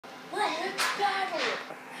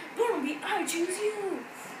I choose you.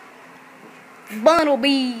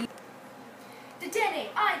 Bumblebee. Dedenne,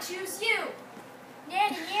 I choose you.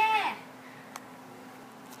 Yeah, yeah.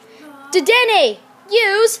 Dedenne,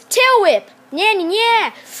 use tail whip. Yeah,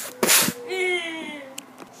 yeah.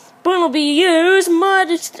 Bumblebee, use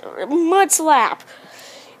mud slap.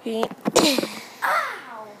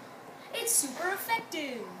 Ow! It's super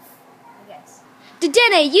effective, I guess.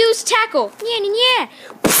 Dedenne, use tackle. Yeah, yeah.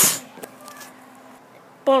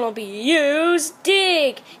 Bumblebee, use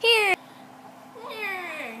dig. Here.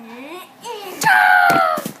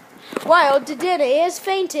 While Dedenne is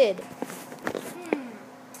fainted.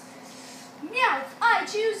 Meowth, I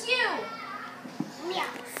choose you.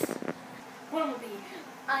 Meowth. Bumblebee,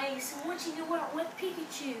 I want you to go out with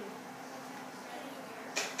Pikachu.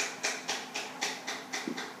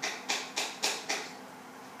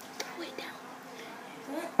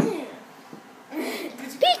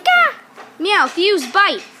 Pika! Meowth, use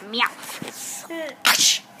bite. Meowth.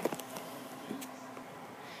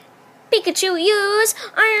 Pikachu, use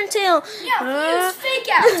Iron Tail. Meowth, use Fake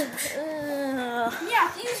Out.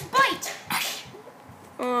 Meowth, use Bite.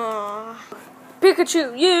 Pikachu,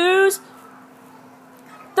 use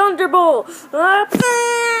Thunderbolt.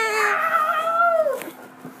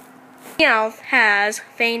 Meowth has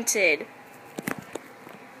fainted.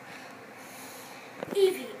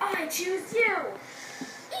 Eevee, I choose you.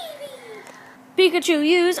 Eevee. Pikachu,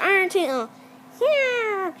 use Iron Tail.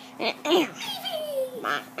 Eevee.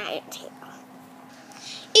 My Iron Tail.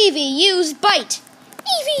 Eevee, use Bite.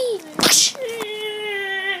 Eevee.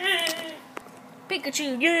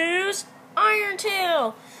 Pikachu, use Iron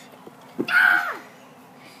Tail.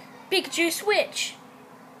 Pikachu, switch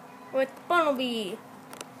with Bumblebee.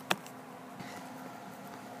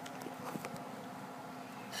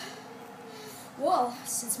 Well,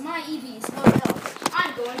 since my Eevee is low health,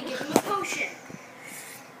 I'm going to give him a potion.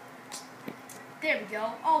 There we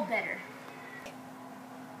go, all better.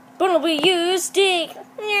 Bumblebee, use dig.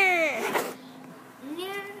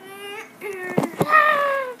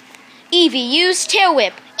 Eevee, use tail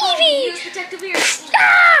whip. Eevee, use protective ears.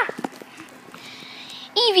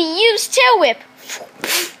 Eevee, use tail whip.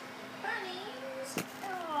 Bunnies.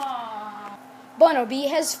 Aww. Bumblebee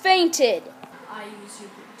has fainted. I use you,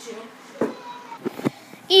 Pikachu.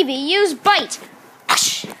 Eevee, use bite.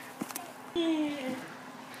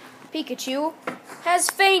 Pikachu has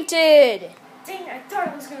fainted. Dang, I thought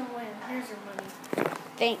I was going to win. Here's your money.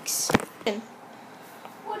 Thanks.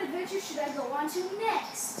 What adventure should I go on to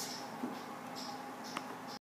next?